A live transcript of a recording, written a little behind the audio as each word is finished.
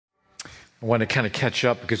I want to kind of catch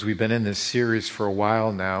up because we've been in this series for a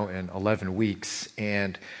while now, in 11 weeks.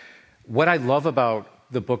 And what I love about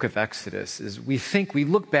the book of Exodus is we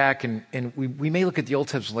look back and we may look at the Old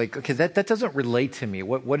Testament like, okay, that doesn't relate to me.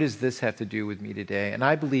 What does this have to do with me today? And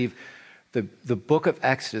I believe the book of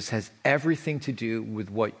Exodus has everything to do with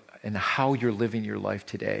what and how you're living your life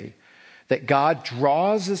today. That God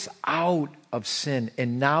draws us out of sin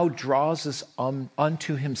and now draws us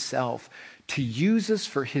unto himself to use us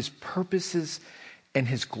for his purposes and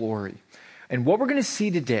his glory. And what we're going to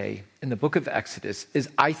see today in the book of Exodus is,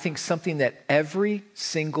 I think, something that every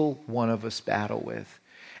single one of us battle with.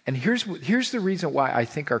 And here's the reason why I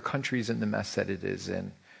think our country is in the mess that it is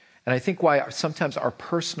in. And I think why sometimes our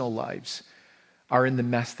personal lives are in the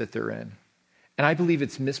mess that they're in. And I believe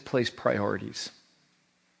it's misplaced priorities.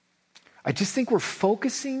 I just think we're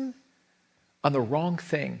focusing on the wrong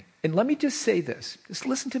thing. And let me just say this. Just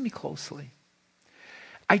listen to me closely.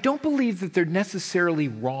 I don't believe that they're necessarily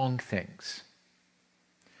wrong things.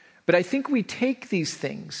 But I think we take these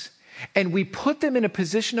things and we put them in a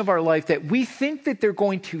position of our life that we think that they're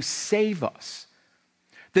going to save us,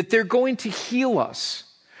 that they're going to heal us,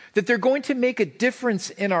 that they're going to make a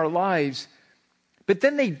difference in our lives. But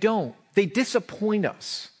then they don't. They disappoint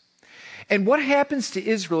us. And what happens to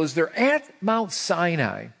Israel is they're at Mount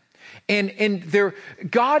Sinai, and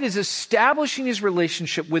God is establishing his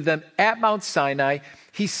relationship with them at Mount Sinai.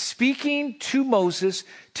 He's speaking to Moses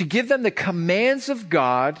to give them the commands of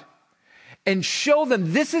God and show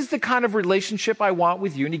them, this is the kind of relationship I want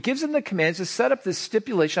with you. And he gives them the commands to set up this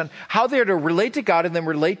stipulation on how they're to relate to God and then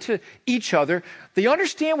relate to each other. They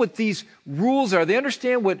understand what these rules are. They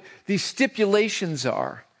understand what these stipulations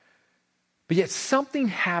are. But yet something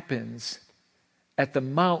happens at the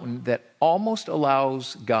mountain that almost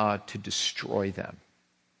allows God to destroy them.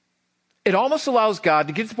 It almost allows God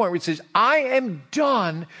to get to the point where he says, I am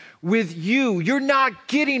done with you. You're not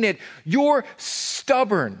getting it. You're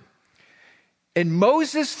stubborn. And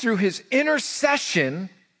Moses, through his intercession,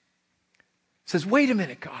 says, wait a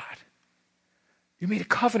minute, God. You made a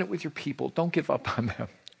covenant with your people. Don't give up on them.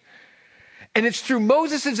 And it's through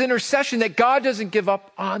Moses' intercession that God doesn't give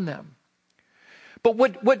up on them. But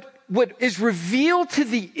what is revealed to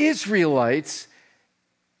the Israelites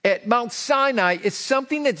at Mount Sinai is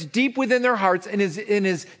something that's deep within their hearts and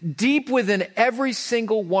is deep within every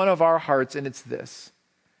single one of our hearts, and it's this.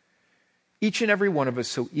 Each and every one of us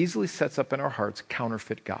so easily sets up in our hearts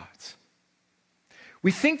counterfeit gods.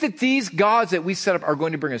 We think that these gods that we set up are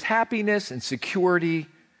going to bring us happiness and security,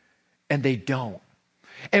 and they don't.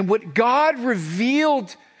 And what God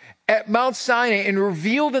revealed at Mount Sinai and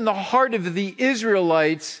revealed in the heart of the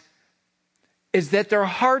Israelites is that their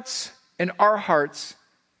hearts and our hearts,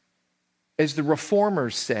 as the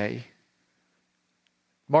reformers say,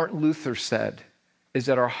 Martin Luther said, is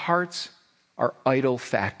that our hearts are idol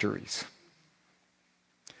factories.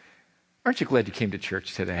 Aren't you glad you came to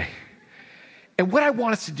church today? And what I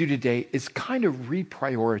want us to do today is kind of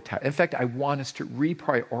reprioritize. In fact, I want us to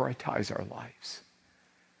reprioritize our lives.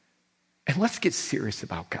 And let's get serious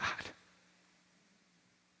about God.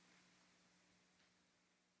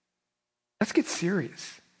 Let's get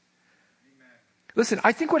serious. Amen. Listen,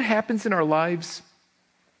 I think what happens in our lives,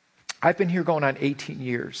 I've been here going on 18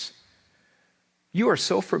 years. You are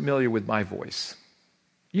so familiar with my voice.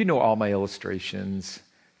 You know all my illustrations.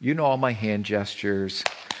 You know all my hand gestures,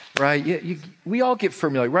 right? We all get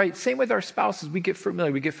familiar, right? Same with our spouses. We get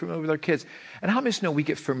familiar. We get familiar with our kids. And how many know we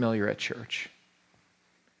get familiar at church?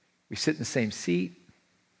 We sit in the same seat.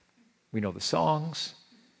 We know the songs.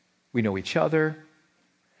 We know each other.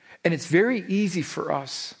 And it's very easy for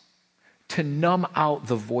us to numb out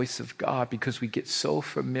the voice of God because we get so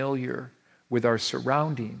familiar with our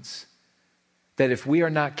surroundings that if we are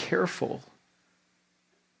not careful,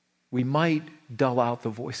 we might dull out the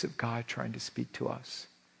voice of God trying to speak to us.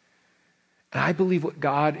 And I believe what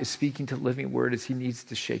God is speaking to Living Word is he needs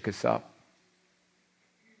to shake us up.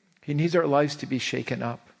 He needs our lives to be shaken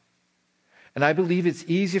up. And I believe it's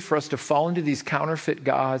easy for us to fall into these counterfeit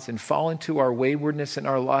gods and fall into our waywardness in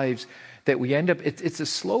our lives that we end up, it's a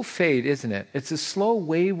slow fade, isn't it? It's a slow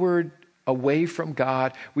wayward away from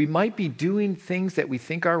God. We might be doing things that we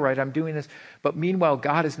think are right. I'm doing this. But meanwhile,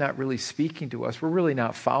 God is not really speaking to us. We're really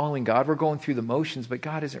not following God. We're going through the motions, but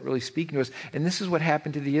God isn't really speaking to us. And this is what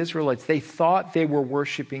happened to the Israelites. They thought they were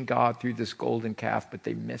worshiping God through this golden calf, but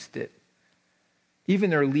they missed it. Even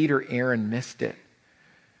their leader, Aaron, missed it.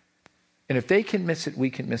 And if they can miss it, we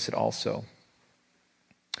can miss it also.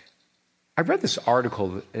 I read this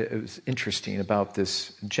article, it was interesting, about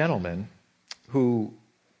this gentleman who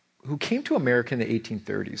came to America in the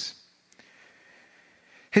 1830s.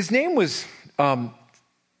 His name was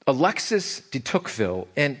Alexis de Tocqueville.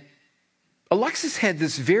 And Alexis had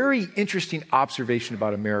this very interesting observation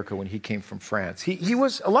about America when he came from France.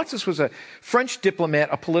 Alexis was a French diplomat,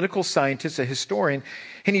 a political scientist, a historian,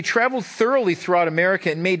 and he traveled thoroughly throughout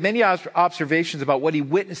America and made many observations about what he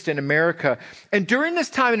witnessed in America. And during this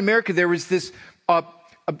time in America, there was this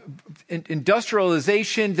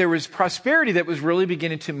industrialization, there was prosperity that was really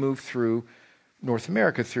beginning to move through North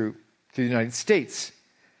America, through the United States.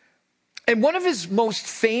 And one of his most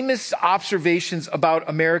famous observations about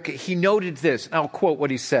America, he noted this, and I'll quote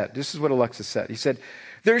what he said. This is what Alexis said. He said,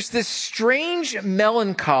 "There's this strange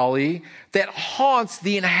melancholy that haunts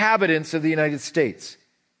the inhabitants of the United States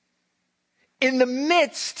in the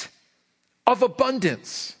midst of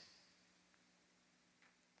abundance."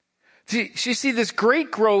 You see, this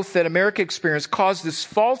great growth that America experienced caused this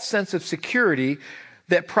false sense of security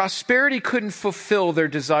that prosperity couldn't fulfill their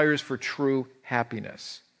desires for true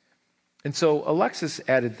happiness. And so Alexis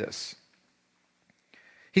added this.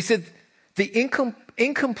 He said, "The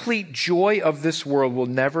incomplete joy of this world will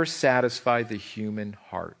never satisfy the human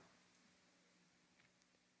heart."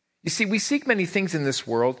 You see, we seek many things in this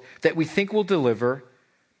world that we think will deliver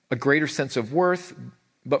a greater sense of worth,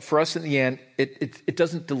 but for us in the end, it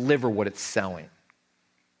doesn't deliver what it's selling.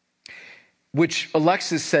 Which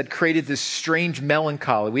Alexis said created this strange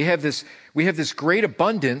melancholy. We have this great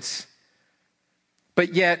abundance,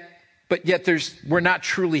 but yet we're not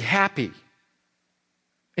truly happy,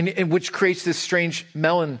 and which creates this strange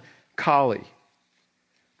melancholy.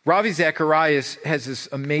 Ravi Zacharias has this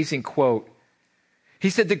amazing quote. He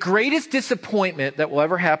said, "The greatest disappointment that will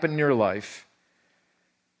ever happen in your life,"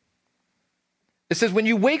 it says, "when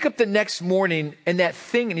you wake up the next morning and that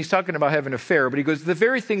thing," and he's talking about having an affair, but he goes, "the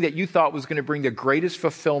very thing that you thought was going to bring the greatest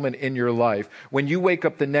fulfillment in your life, when you wake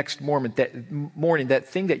up the next morning, that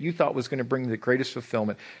thing that you thought was going to bring the greatest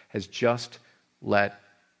fulfillment has just let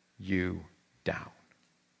you down."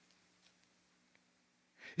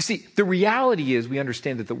 You see, the reality is we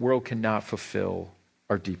understand that the world cannot fulfill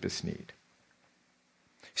our deepest need.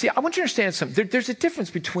 See, I want you to understand something. There's a difference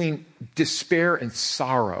between despair and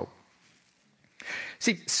sorrow.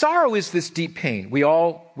 See, sorrow is this deep pain. We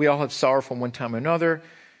all have sorrow from one time or another.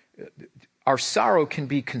 Our sorrow can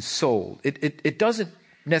be consoled. It doesn't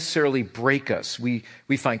necessarily break us. We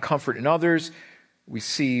find comfort in others. We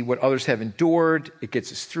see what others have endured. It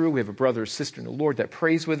gets us through. We have a brother or sister in the Lord that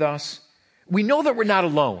prays with us. We know that we're not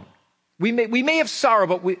alone. We may have sorrow,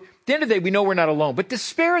 but at the end of the day, we know we're not alone. But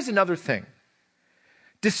despair is another thing.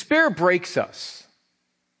 Despair breaks us.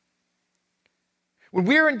 When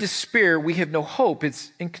we're in despair, we have no hope.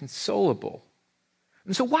 It's inconsolable.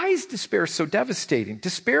 And so why is despair so devastating?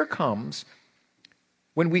 Despair comes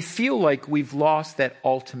when we feel like we've lost that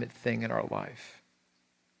ultimate thing in our life.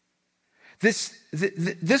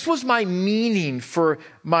 This was my meaning for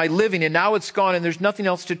my living, and now it's gone, and there's nothing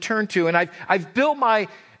else to turn to. And I've built my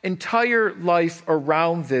entire life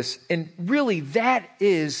around this. And really, that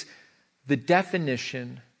is the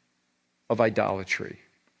definition of idolatry.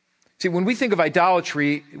 See, when we think of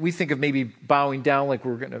idolatry, we think of maybe bowing down, like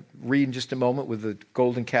we're going to read in just a moment with the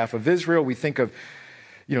golden calf of Israel. We think of,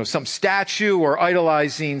 some statue or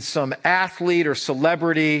idolizing some athlete or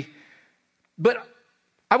celebrity. But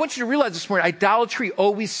I want you to realize this morning, idolatry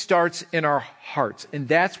always starts in our hearts. And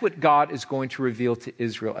that's what God is going to reveal to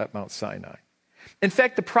Israel at Mount Sinai. In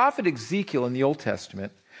fact, the prophet Ezekiel in the Old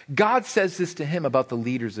Testament, God says this to him about the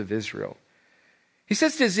leaders of Israel. He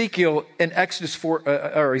says to Ezekiel in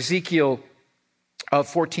Ezekiel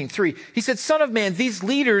 14:3, he said, "Son of man, these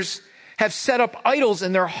leaders have set up idols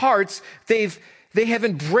in their hearts. They have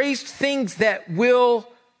embraced things that will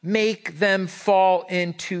make them fall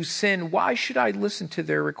into sin. Why should I listen to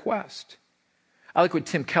their request?" I like what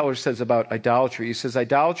Tim Keller says about idolatry. He says,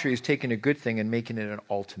 idolatry is taking a good thing and making it an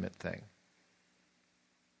ultimate thing.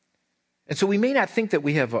 And so we may not think that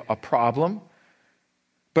we have a problem,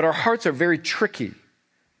 but our hearts are very tricky.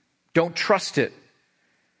 Don't trust it.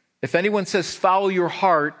 If anyone says, follow your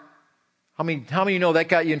heart, how many know that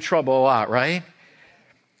got you in trouble a lot, right?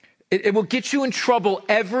 It will get you in trouble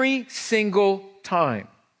every single time.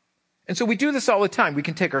 And so we do this all the time. We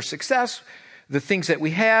can take our success, the things that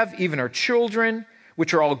we have, even our children,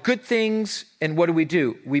 which are all good things, and what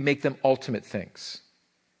do? We make them ultimate things.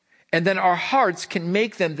 And then our hearts can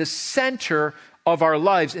make them the center of our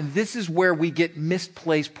lives. And this is where we get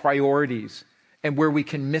misplaced priorities and where we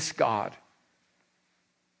can miss God.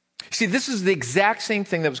 See, this is the exact same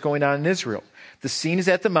thing that was going on in Israel. The scene is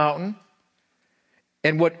at the mountain.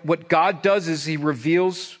 And what God does is he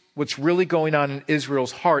reveals what's really going on in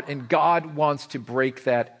Israel's heart. And God wants to break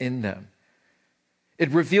that in them. It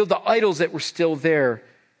revealed the idols that were still there.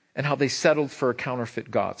 and how they settled for a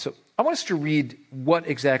counterfeit god. So I want us to read what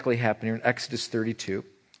exactly happened here in Exodus 32. You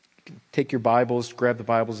can take your Bibles, grab the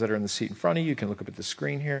Bibles that are in the seat in front of you. You can look up at the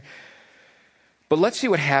screen here. But let's see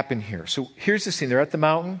what happened here. So here's the scene. They're at the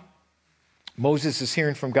mountain. Moses is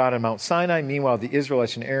hearing from God on Mount Sinai. Meanwhile, the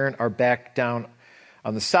Israelites and Aaron are back down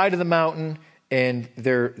on the side of the mountain, and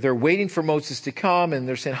they're waiting for Moses to come, and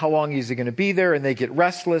they're saying, how long is he going to be there? And they get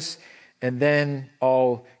restless, and then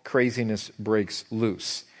all craziness breaks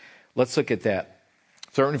loose. Let's look at that.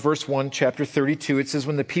 Starting in verse 1, chapter 32, it says,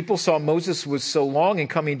 when the people saw Moses was so long and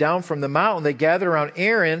coming down from the mountain, they gathered around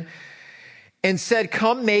Aaron and said,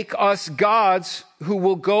 come make us gods who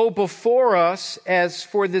will go before us as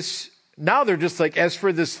for this. Now they're just like, as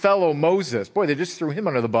for this fellow Moses. Boy, they just threw him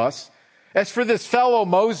under the bus. As for this fellow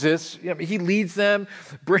Moses, he leads them,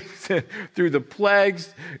 brings them through the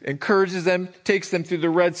plagues, encourages them, takes them through the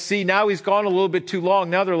Red Sea. Now he's gone a little bit too long.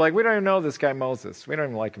 Now they're like, we don't even know this guy Moses. We don't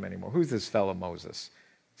even like him anymore. Who's this fellow Moses?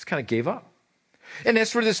 Just kind of gave up. And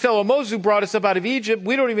as for this fellow Moses who brought us up out of Egypt,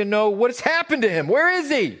 we don't even know what has happened to him. Where is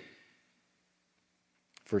he?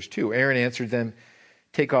 Verse 2, Aaron answered them,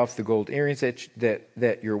 take off the gold earrings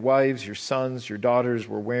that your wives, your sons, your daughters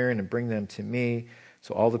were wearing and bring them to me.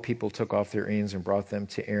 So all the people took off their earrings and brought them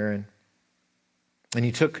to Aaron. And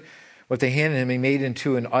he took what they handed him, he made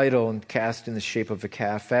into an idol and cast in the shape of a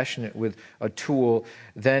calf, fashioned it with a tool.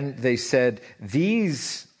 Then they said,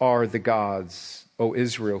 these are the gods, O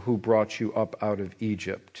Israel, who brought you up out of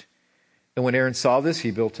Egypt. And when Aaron saw this, he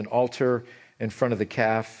built an altar in front of the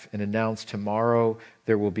calf and announced, tomorrow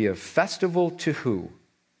there will be a festival to who?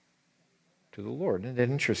 To the Lord. Isn't that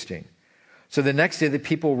interesting? So the next day, the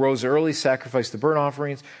people rose early, sacrificed the burnt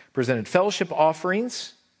offerings, presented fellowship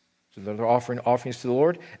offerings. So they're offering offerings to the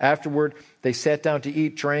Lord. Afterward, they sat down to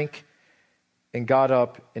eat, drank, and got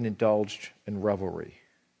up and indulged in revelry.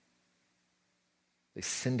 They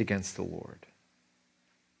sinned against the Lord.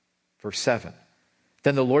 Verse 7.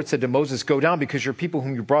 Then the Lord said to Moses, go down, because your people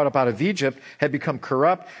whom you brought up out of Egypt have become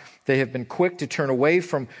corrupt. They have been quick to turn away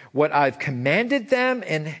from what I've commanded them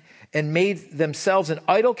and made themselves an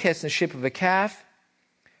idol cast in the shape of a calf.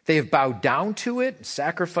 They have bowed down to it,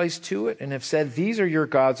 sacrificed to it, and have said, these are your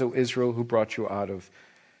gods, O Israel, who brought you out of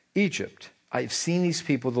Egypt. I have seen these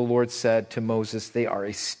people, the Lord said to Moses. They are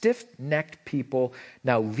a stiff-necked people.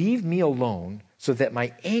 Now leave me alone so that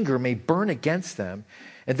my anger may burn against them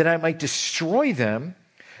and that I might destroy them.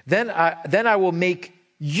 Then I will make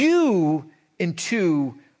you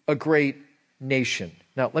into a great nation.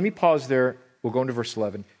 Now, let me pause there. We'll go into verse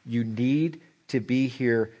 11. You need to be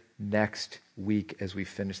here next week as we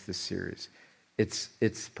finish this series.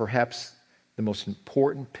 It's perhaps the most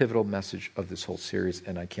important, pivotal message of this whole series,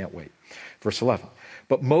 and I can't wait. Verse 11.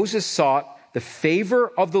 But Moses sought the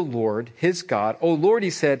favor of the Lord, his God. O Lord,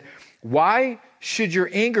 he said, why should your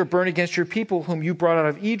anger burn against your people whom you brought out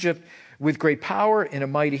of Egypt with great power and a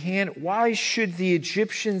mighty hand? Why should the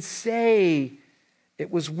Egyptians say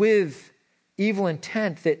it was with evil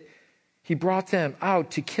intent that he brought them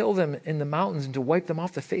out to kill them in the mountains and to wipe them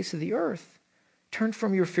off the face of the earth? Turn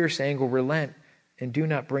from your fierce anger, relent, and do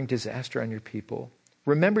not bring disaster on your people.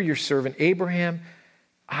 Remember your servant Abraham,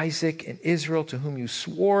 Isaac, and Israel, to whom you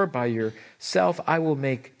swore by yourself, I will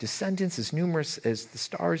make descendants as numerous as the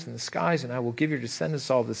stars in the skies, and I will give your descendants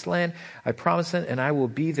all this land. I promise them, and I will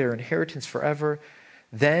be their inheritance forever.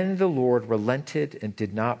 Then the Lord relented and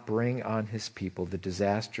did not bring on his people the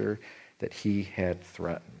disaster that he had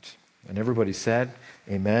threatened. And everybody said,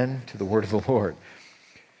 amen to the word of the Lord.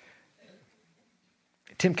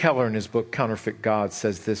 Tim Keller, in his book, Counterfeit God,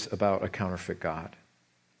 says this about a counterfeit God.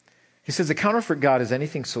 He says, a counterfeit God is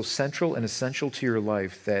anything so central and essential to your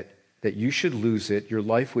life that you should lose it, your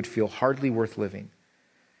life would feel hardly worth living.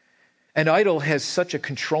 An idol has such a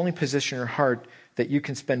controlling position in your heart that you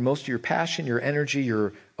can spend most of your passion, your energy,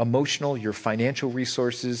 your emotional, your financial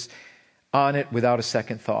resources on it without a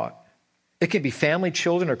second thought. It can be family,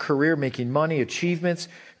 children, or career, making money, achievements,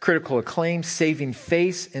 critical acclaim, saving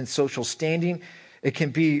face, and social standing. It can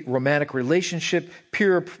be romantic relationship,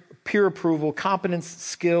 peer approval, competence,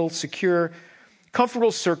 skill, secure,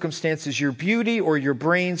 comfortable circumstances, your beauty or your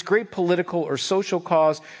brains, great political or social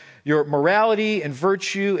cause, your morality and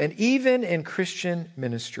virtue, and even in Christian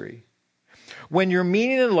ministry. When your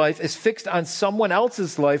meaning in life is fixed on someone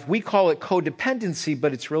else's life, we call it codependency,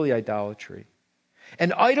 but it's really idolatry.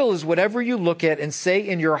 An idol is whatever you look at and say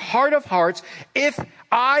in your heart of hearts, if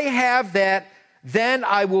I have that, then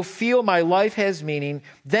I will feel my life has meaning.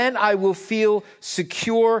 Then I will feel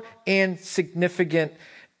secure and significant,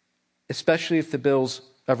 especially if the Bills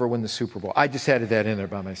ever win the Super Bowl. I just added that in there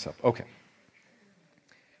by myself. Okay.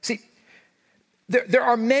 See, there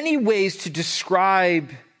are many ways to describe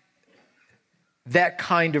that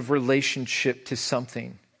kind of relationship to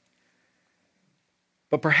something.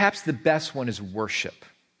 But perhaps the best one is worship.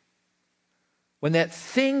 When that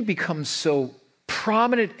thing becomes so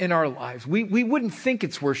prominent in our lives, we wouldn't think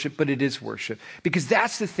it's worship, but it is worship, because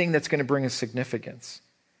that's the thing that's going to bring us significance.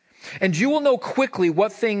 And you will know quickly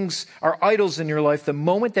what things are idols in your life the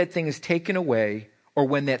moment that thing is taken away or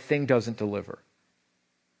when that thing doesn't deliver.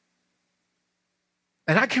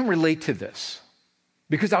 And I can relate to this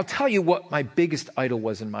because I'll tell you what my biggest idol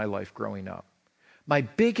was in my life growing up. My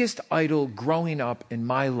biggest idol growing up in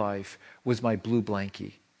my life was my blue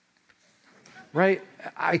blankie. Right?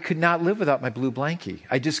 I could not live without my blue blankie.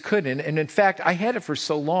 I just couldn't. And in fact, I had it for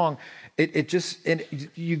so long, and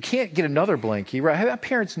you can't get another blankie, right?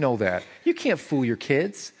 Parents know that. You can't fool your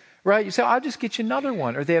kids, right? You say, I'll just get you another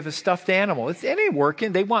one. Or they have a stuffed animal. It ain't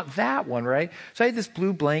working. They want that one, right? So I had this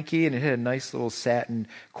blue blankie, and it had a nice little satin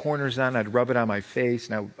corners on it. I'd rub it on my face,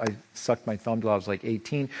 and I sucked my thumb till I was like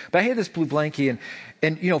 18. But I had this blue blankie,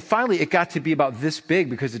 and finally it got to be about this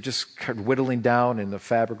big because it just started whittling down, and the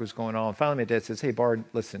fabric was going on. And finally my dad says, hey, Bard,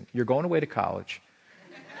 listen, you're going away to college.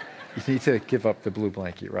 You need to give up the blue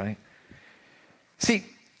blankie, right? See,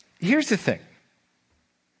 here's the thing.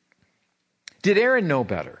 Did Aaron know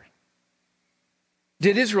better?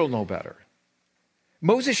 Did Israel know better?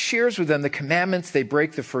 Moses shares with them the commandments. They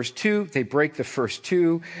break the first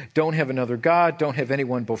two. Don't have another God. Don't have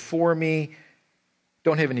anyone before me.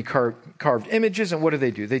 Don't have any carved images. And what do?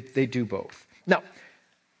 They do both. Now,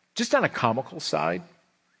 just on a comical side,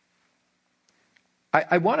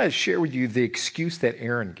 I want to share with you the excuse that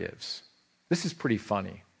Aaron gives. This is pretty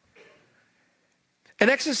funny. In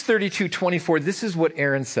Exodus 32:24, this is what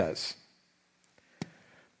Aaron says.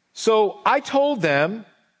 So I told them,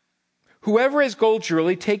 whoever has gold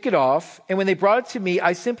jewelry, take it off. And when they brought it to me,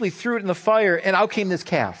 I simply threw it in the fire, and out came this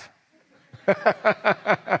calf.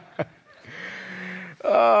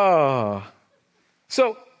 Oh.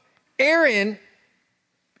 So Aaron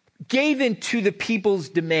gave in to the people's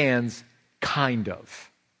demands, kind of.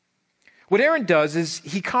 What Aaron does is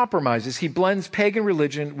he compromises. He blends pagan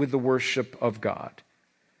religion with the worship of God.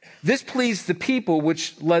 This pleased the people,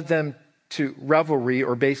 which led them to revelry,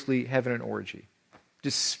 or basically having an orgy.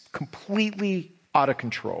 Just completely out of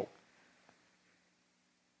control.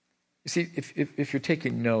 You see, if you're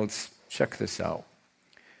taking notes, check this out.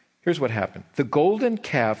 Here's what happened. The golden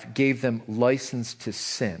calf gave them license to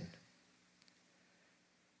sin.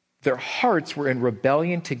 Their hearts were in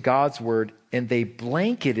rebellion to God's word, and they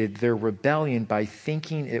blanketed their rebellion by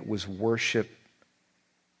thinking it was worship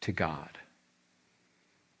to God.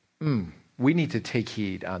 We need to take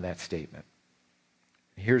heed on that statement.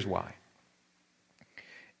 Here's why.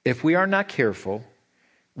 If we are not careful,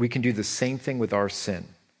 we can do the same thing with our sin.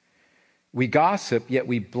 We gossip, yet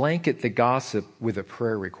we blanket the gossip with a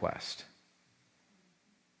prayer request.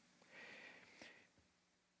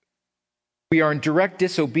 We are in direct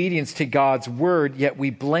disobedience to God's word, yet we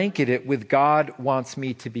blanket it with God wants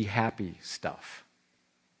me to be happy stuff.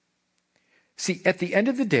 See, at the end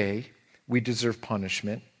of the day, we deserve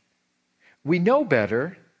punishment. We know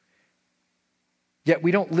better, yet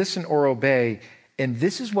we don't listen or obey. And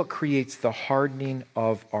this is what creates the hardening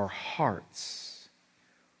of our hearts.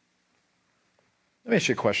 Let me ask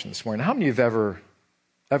you a question this morning. How many of you have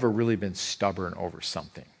ever really been stubborn over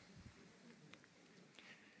something?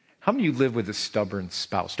 How many of you live with a stubborn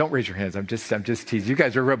spouse? Don't raise your hands. I'm just teasing. You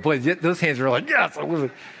guys are, boy, those hands are like, yes, I live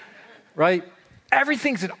with, right?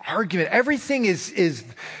 Everything's an argument. Everything is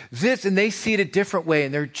this, and they see it a different way,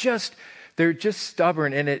 and they're just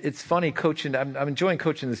stubborn. And it's funny coaching. I'm enjoying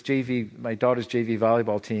coaching this JV, my daughter's JV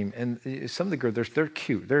volleyball team. And some of the girls, they're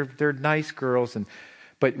cute. They're nice girls.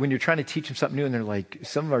 But when you're trying to teach them something new, and they're like,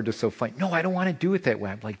 some of them are just so funny. No, I don't want to do it that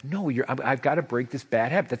way. I'm like, no, I've got to break this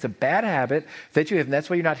bad habit. That's a bad habit that you have, and that's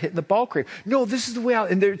why you're not hitting the ball correct. No, this is the way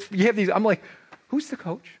out. And you have these. I'm like, who's the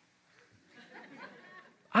coach?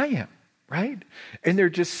 I am, right? And they're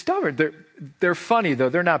just stubborn. They're funny, though.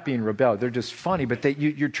 They're not being rebel. They're just funny, but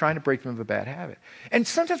you're trying to break them of a bad habit. And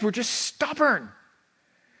sometimes we're just stubborn.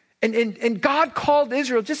 And God called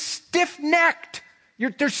Israel just stiff-necked.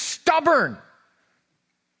 They're stubborn.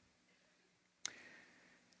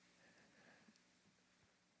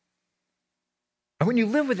 And when you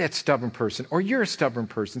live with that stubborn person, or you're a stubborn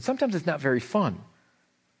person, sometimes it's not very fun.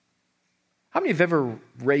 How many have ever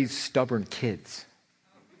raised stubborn kids?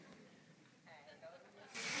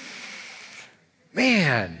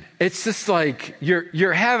 Man, it's just like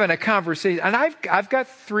you're having a conversation. And I've got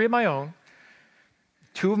 3 of my own.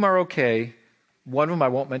 2 of them are okay. One of them, I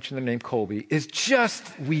won't mention the name, Colby,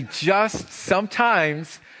 we just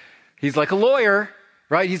sometimes, he's like a lawyer,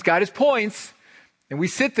 right? He's got his points. And we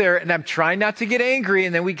sit there, and I'm trying not to get angry,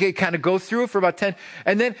 and then we kind of go through it for about 10.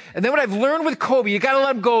 And then what I've learned with Kobe, you got to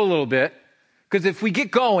let him go a little bit. Because if we get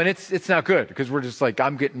going, it's not good. Because we're just like,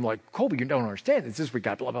 I'm getting like, Kobe, you don't understand. It's this, we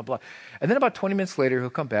got blah, blah, blah. And then about 20 minutes later, he'll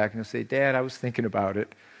come back and he'll say, Dad, I was thinking about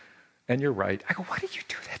it. And you're right. I go, why did you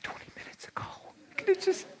do that 20 minutes ago? You could have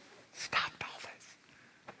just stopped all this.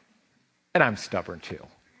 And I'm stubborn too.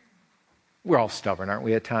 We're all stubborn, aren't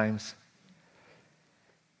we, at times?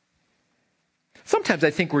 Sometimes I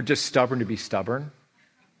think we're just stubborn to be stubborn.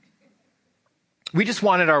 We just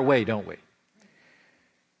want it our way, don't we?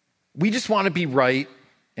 We just want to be right,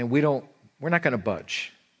 and we're not going to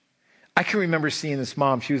budge. I can remember seeing this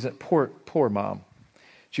mom. She was a poor mom.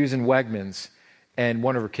 She was in Wegmans, and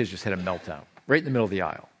one of her kids just had a meltdown right in the middle of the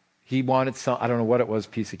aisle. He wanted some, I don't know what it was,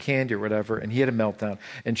 piece of candy or whatever, and he had a meltdown.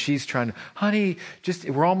 And she's trying to, honey,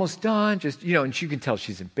 we're almost done. And you can tell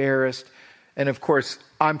she's embarrassed. And of course,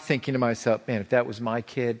 I'm thinking to myself, man, if that was my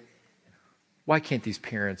kid, why can't these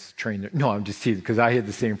parents train their... No, I'm just teasing, because I had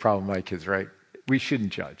the same problem with my kids, right? We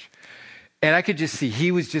shouldn't judge. And I could just see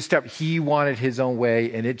he was just up. He wanted his own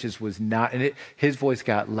way, and it just was not. And his voice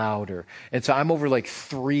got louder. And so I'm over like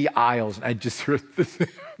 3 aisles, and I just heard this.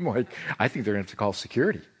 I'm like, I think they're going to have to call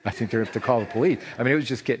security. I think they're going to have to call the police. I mean, it was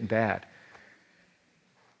just getting bad.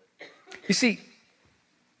 You see,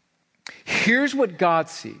 here's what God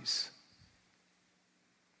sees.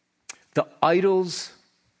 The idols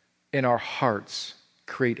in our hearts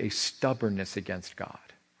create a stubbornness against God.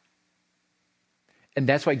 And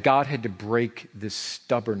that's why God had to break this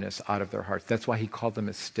stubbornness out of their hearts. That's why he called them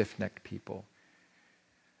a stiff-necked people.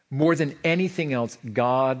 More than anything else,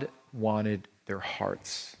 God wanted their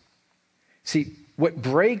hearts. See, what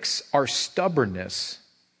breaks our stubbornness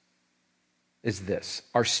is this.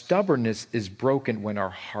 Our stubbornness is broken when our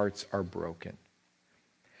hearts are broken.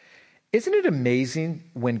 Isn't it amazing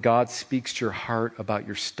when God speaks to your heart about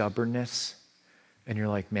your stubbornness and you're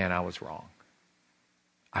like, man, I was wrong.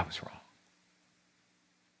 I was wrong.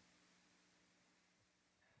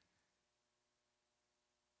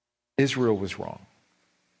 Israel was wrong.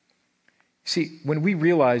 See, when we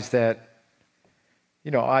realize that,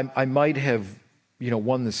 I might have,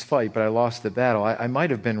 won this fight, but I lost the battle. I might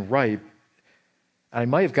have been right. I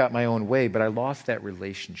might have got my own way, but I lost that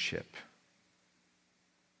relationship.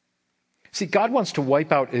 See, God wants to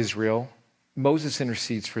wipe out Israel. Moses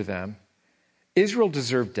intercedes for them. Israel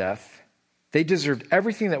deserved death. They deserved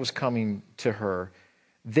everything that was coming to her.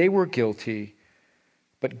 They were guilty.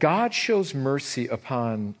 But God shows mercy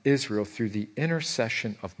upon Israel through the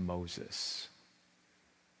intercession of Moses.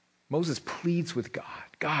 Moses pleads with God.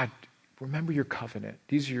 God, remember your covenant.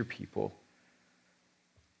 These are your people.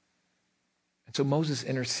 And so Moses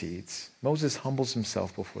intercedes. Moses humbles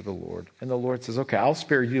himself before the Lord. And the Lord says, okay, I'll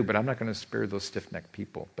spare you, but I'm not going to spare those stiff-necked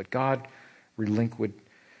people. But God relinquished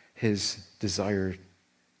his desire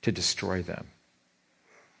to destroy them.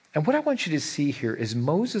 And what I want you to see here is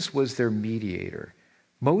Moses was their mediator.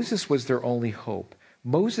 Moses was their only hope.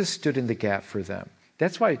 Moses stood in the gap for them.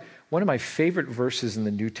 That's why one of my favorite verses in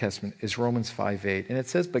the New Testament is Romans 5:8. And it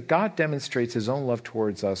says, but God demonstrates his own love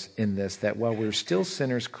towards us in this, that while we were still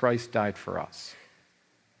sinners, Christ died for us.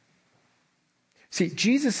 See,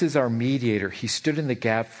 Jesus is our mediator. He stood in the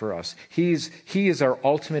gap for us. He is our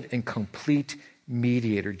ultimate and complete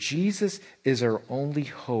mediator. Jesus is our only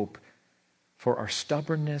hope for our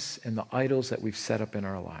stubbornness and the idols that we've set up in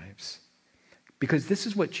our lives. Because this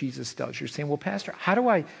is what Jesus does. You're saying, well, Pastor, how do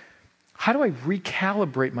I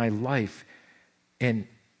recalibrate my life and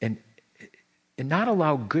not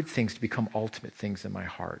allow good things to become ultimate things in my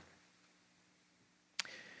heart?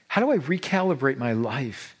 How do I recalibrate my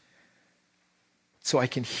life so I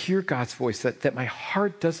can hear God's voice, that my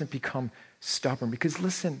heart doesn't become stubborn? Because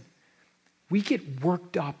listen, we get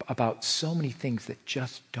worked up about so many things that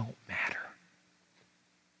just don't matter.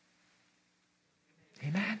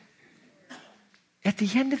 Amen? At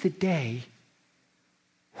the end of the day,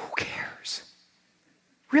 who cares?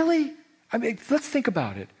 Really? I mean, let's think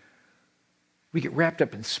about it. We get wrapped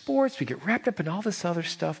up in sports, we get wrapped up in all this other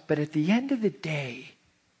stuff, but at the end of the day,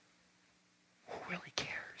 who really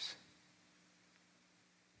cares?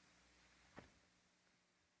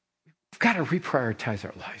 We've got to reprioritize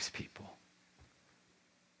our lives, people.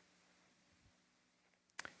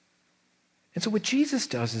 And so what Jesus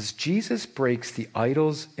does is Jesus breaks the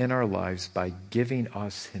idols in our lives by giving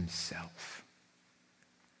us himself.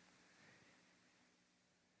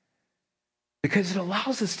 Because it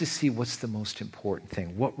allows us to see what's the most important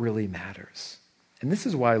thing, what really matters. And this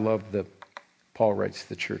is why I love that Paul writes to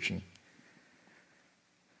the church in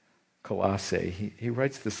Colossae. He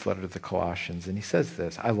writes this letter to the Colossians, and he says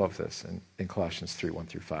this. I love this in Colossians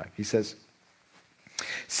 3:1-5. He says,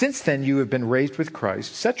 Since then you have been raised with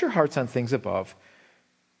Christ. Set your hearts on things above,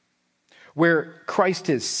 where Christ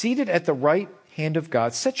is, seated at the right hand of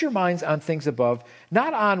God. Set your minds on things above,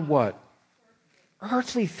 not on what?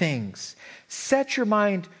 Earthly things. Set your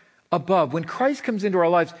mind above. When Christ comes into our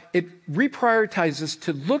lives, it reprioritizes us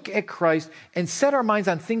to look at Christ and set our minds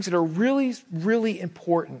on things that are really, really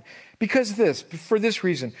important. Because for this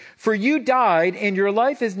reason, for you died and your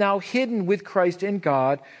life is now hidden with Christ in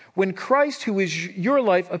God. When Christ, who is your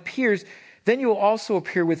life, appears, then you will also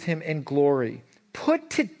appear with him in glory. Put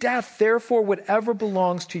to death, therefore, whatever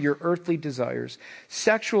belongs to your earthly desires,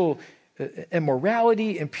 sexual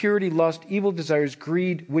immorality, impurity, lust, evil desires,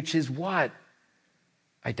 greed, which is what?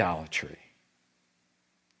 Idolatry.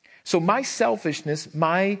 So my selfishness,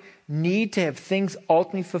 my need to have things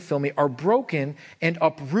ultimately fulfill me are broken and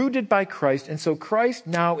uprooted by Christ. And so Christ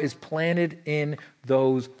now is planted in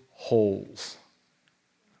those holes.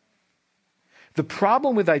 The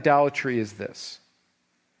problem with idolatry is this.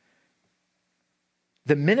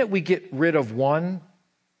 The minute we get rid of one,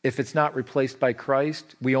 if it's not replaced by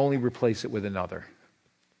Christ, we only replace it with another.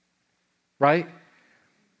 Right?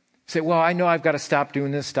 Say, well, I know I've got to stop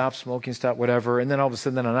doing this, stop smoking, stop whatever, and then all of a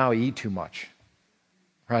sudden, now I eat too much.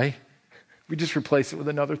 Right? We just replace it with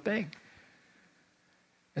another thing.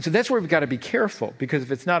 And so that's where we've got to be careful, because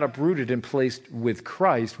if it's not uprooted and placed with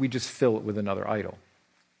Christ, we just fill it with another idol.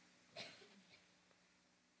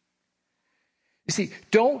 You see,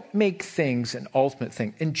 don't make things an ultimate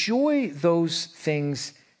thing. Enjoy those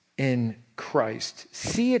things in Christ.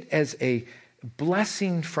 See it as a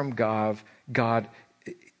blessing from God.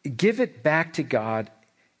 Give it back to God,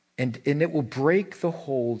 and it will break the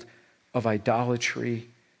hold of idolatry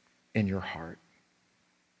in your heart.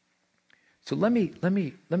 So let me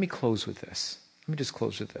close with this. Let me just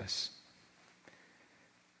close with this.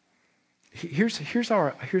 Here's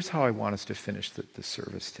how I want us to finish the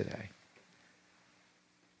service today.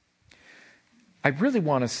 I really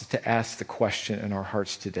want us to ask the question in our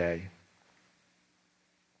hearts today.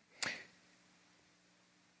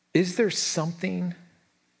 Is there something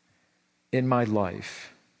in my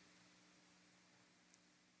life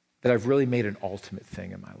that I've really made an ultimate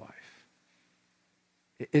thing in my life?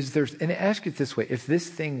 And ask it this way, if this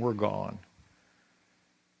thing were gone,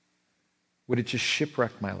 would it just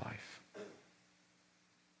shipwreck my life?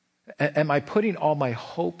 Am I putting all my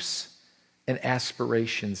hopes and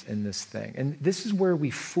aspirations in this thing? And this is where we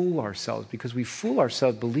fool ourselves, because we fool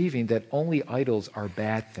ourselves believing that only idols are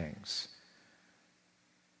bad things.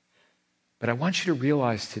 But I want you to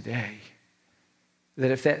realize today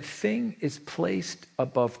that if that thing is placed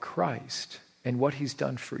above Christ and what he's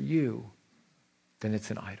done for you, then it's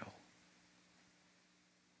an idol.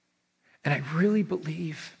 And I really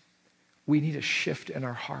believe we need a shift in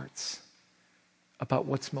our hearts about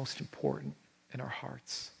what's most important in our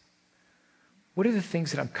hearts. What are the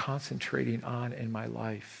things that I'm concentrating on in my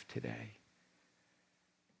life today?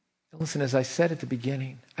 Listen, as I said at the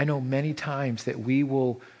beginning, I know many times that we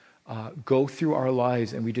will go through our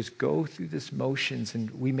lives and we just go through this motions, and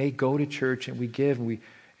we may go to church and we give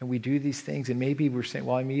and we do these things, and maybe we're saying,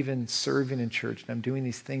 well, I'm even serving in church and I'm doing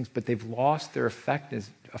these things, but they've lost their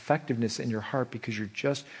effectiveness in your heart because you're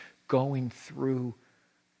just going through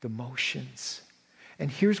the motions. And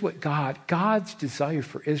here's what God's desire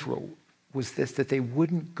for Israel was this, that they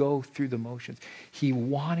wouldn't go through the motions. He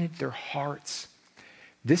wanted their hearts.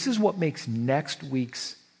 This is what makes next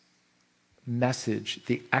week's message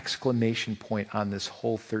the exclamation point on this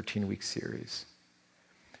whole 13-week series.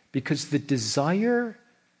 Because the desire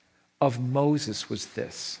of Moses was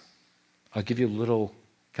this. Can I give you a little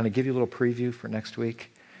preview for next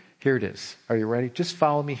week? Here it is. Are you ready? Just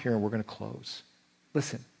follow me here and we're going to close.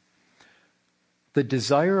 Listen. The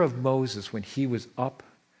desire of Moses when he was up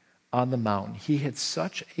on the mountain, he had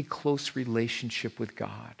such a close relationship with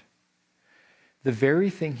God. The very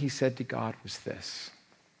thing he said to God was this.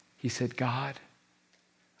 He said, God,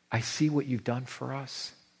 I see what you've done for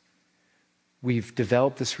us. We've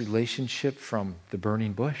developed this relationship from the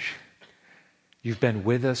burning bush. You've been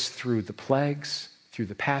with us through the plagues, through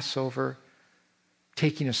the Passover,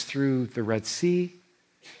 taking us through the Red Sea.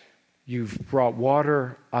 You've brought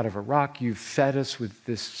water out of a rock. You've fed us with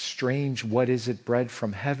this strange, what is it, bread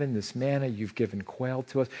from heaven, this manna. You've given quail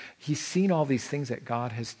to us. He's seen all these things that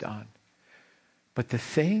God has done. But the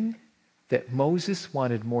thing that Moses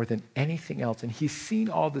wanted more than anything else, and he's seen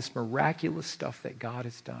all this miraculous stuff that God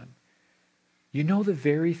has done. You know the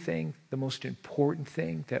very thing, the most important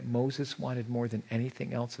thing that Moses wanted more than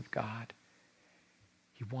anything else of God?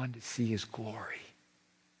 He wanted to see his glory.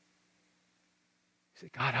 He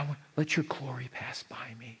said, God, let your glory pass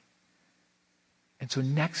by me. And so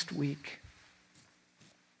next week,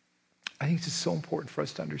 I think it's just so important for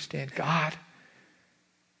us to understand, God,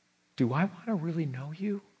 do I want to really know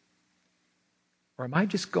you? Or am I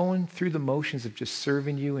just going through the motions of just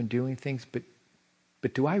serving you and doing things, but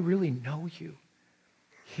do I really know you?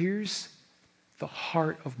 Here's the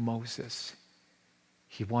heart of Moses.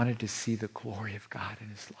 He wanted to see the glory of God in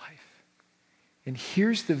his life. And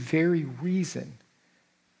here's the very reason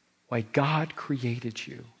why God created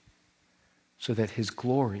you, so that his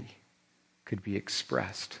glory could be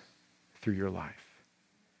expressed through your life.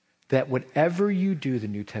 That whatever you do, the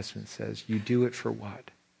New Testament says, you do it for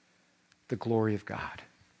what? The glory of God.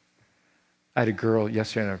 I had a girl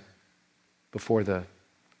yesterday before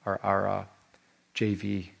our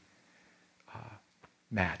JV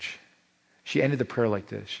match. She ended the prayer like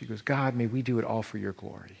this. She goes, God, may we do it all for your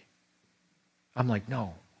glory. I'm like,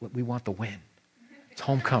 no, we want the win. It's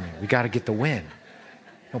homecoming. We got to get the win.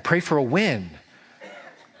 No, pray for a win.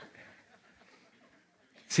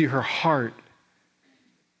 See, her heart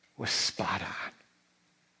was spot on.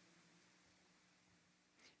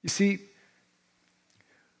 You see,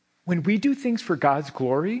 when we do things for God's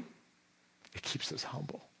glory, it keeps us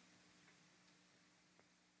humble.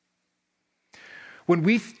 When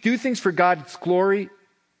we do things for God's glory,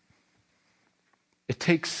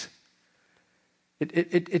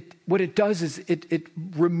 what it does is it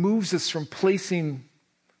removes us from placing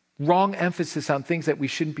wrong emphasis on things that we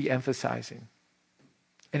shouldn't be emphasizing.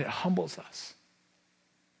 And it humbles us.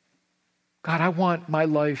 God, I want my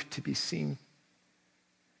life to be seen.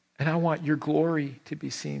 And I want your glory to be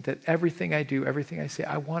seen. That everything I do, everything I say,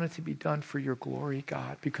 I want it to be done for your glory,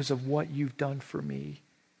 God, because of what you've done for me.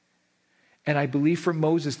 And I believe for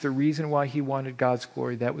Moses, the reason why he wanted God's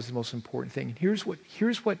glory, that was the most important thing. And here's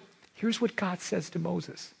what God says to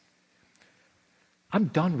Moses. I'm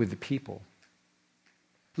done with the people.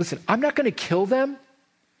 Listen, I'm not going to kill them,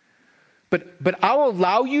 but I'll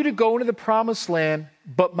allow you to go into the promised land,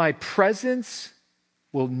 but my presence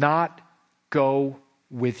will not go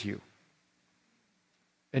with you.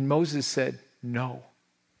 And Moses said, no,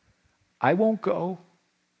 I won't go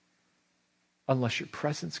unless your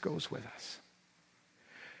presence goes with us.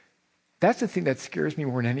 That's the thing that scares me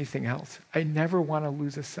more than anything else. I never want to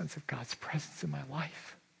lose a sense of God's presence in my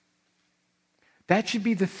life. That should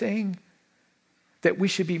be the thing that we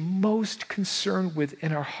should be most concerned with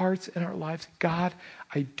in our hearts and our lives. God,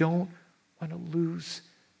 I don't want to lose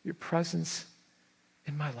your presence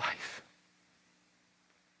in my life.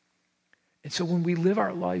 And so when we live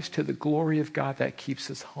our lives to the glory of God, that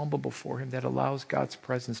keeps us humble before him, that allows God's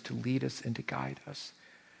presence to lead us and to guide us.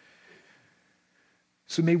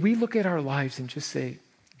 So may we look at our lives and just say,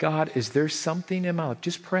 God, is there something in my life?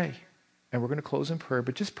 Just pray. And we're going to close in prayer,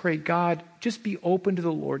 but just pray, God, just be open to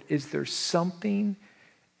the Lord. Is there something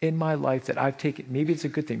in my life that I've taken? Maybe it's a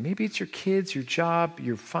good thing. Maybe it's your kids, your job,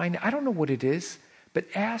 your finance. I don't know what it is, but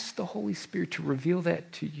ask the Holy Spirit to reveal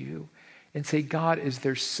that to you and say, God, is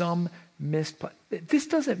there some This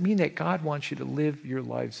doesn't mean that God wants you to live your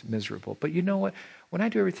lives miserable. But you know what? When I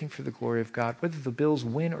do everything for the glory of God, whether the Bills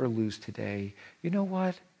win or lose today, you know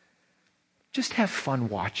what? Just have fun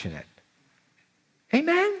watching it.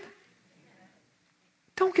 Amen?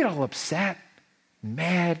 Don't get all upset,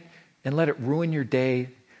 mad, and let it ruin your day.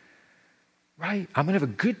 Right? I'm going to have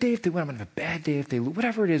a good day if they win. I'm going to have a bad day if they lose.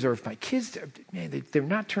 Whatever it is, or if my kids, man, they're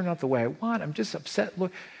not turning out the way I want. I'm just upset.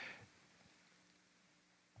 Look,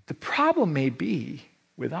 the problem may be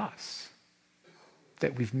with us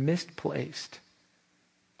that we've misplaced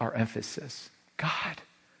our emphasis. God,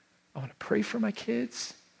 I want to pray for my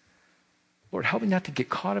kids. Lord, help me not to get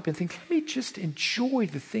caught up in things. Let me just enjoy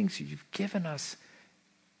the things that you've given us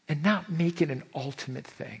and not make it an ultimate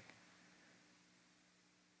thing.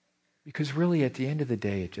 Because really, at the end of the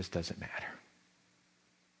day, it just doesn't matter.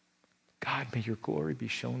 God, may your glory be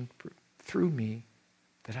shown through me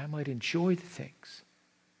that I might enjoy the things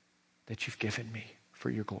that you've given me for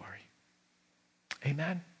your glory.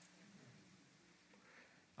 Amen?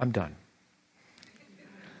 I'm done.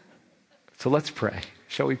 So let's pray.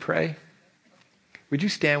 Shall we pray? Would you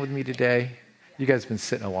stand with me today? You guys have been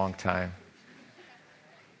sitting a long time.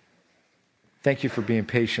 Thank you for being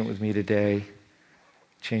patient with me today,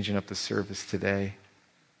 changing up the service today.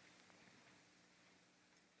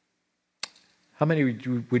 How many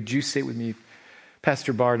would you say with me,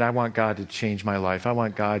 Pastor Bard, I want God to change my life. I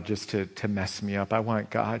want God just to mess me up. I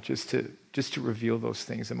want God just to reveal those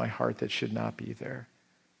things in my heart that should not be there.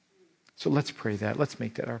 So let's pray that. Let's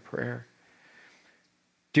make that our prayer.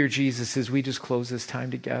 Dear Jesus, as we just close this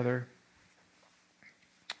time together,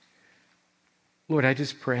 Lord, I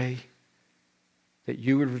just pray that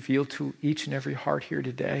you would reveal to each and every heart here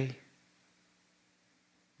today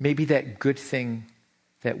maybe that good thing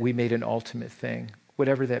that we made an ultimate thing,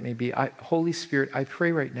 whatever that may be. Holy Spirit, I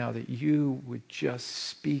pray right now that you would just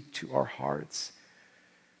speak to our hearts,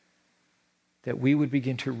 that we would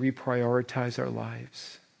begin to reprioritize our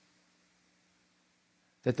lives,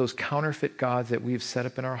 that those counterfeit gods that we've set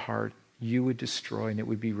up in our heart, you would destroy and it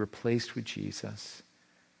would be replaced with Jesus,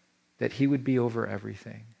 that he would be over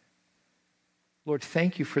everything. Lord,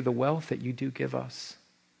 thank you for the wealth that you do give us.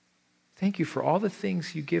 Thank you for all the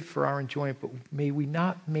things you give for our enjoyment, but may we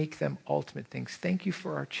not make them ultimate things. Thank you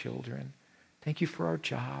for our children. Thank you for our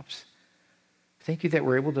jobs. Thank you that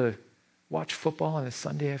we're able to watch football on a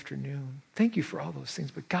Sunday afternoon. Thank you for all those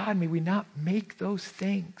things. But God, may we not make those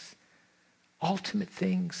things ultimate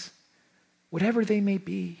things, whatever they may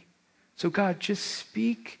be. So God, just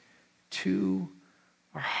speak to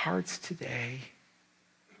our hearts today.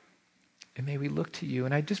 And may we look to you.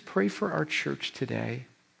 And I just pray for our church today,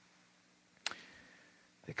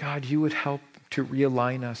 that God, you would help to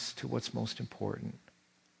realign us to what's most important.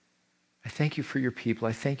 I thank you for your people.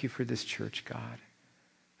 I thank you for this church, God.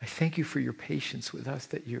 I thank you for your patience with us,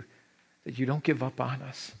 that you don't give up on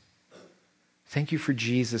us. Thank you for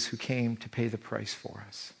Jesus who came to pay the price for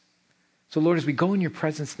us. So Lord, as we go in your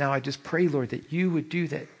presence now, I just pray, Lord, that you would do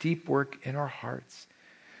that deep work in our hearts.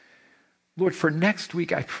 Lord, for next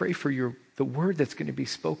week, I pray for the word that's going to be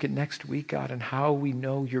spoken next week, God, and how we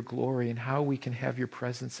know your glory and how we can have your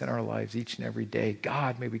presence in our lives each and every day.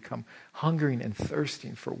 God, may we come hungering and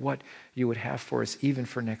thirsting for what you would have for us, even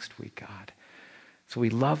for next week, God. So we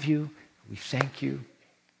love you, we thank you,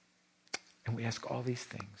 and we ask all these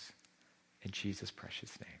things in Jesus'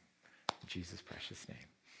 precious name. In Jesus' precious name.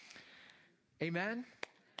 Amen.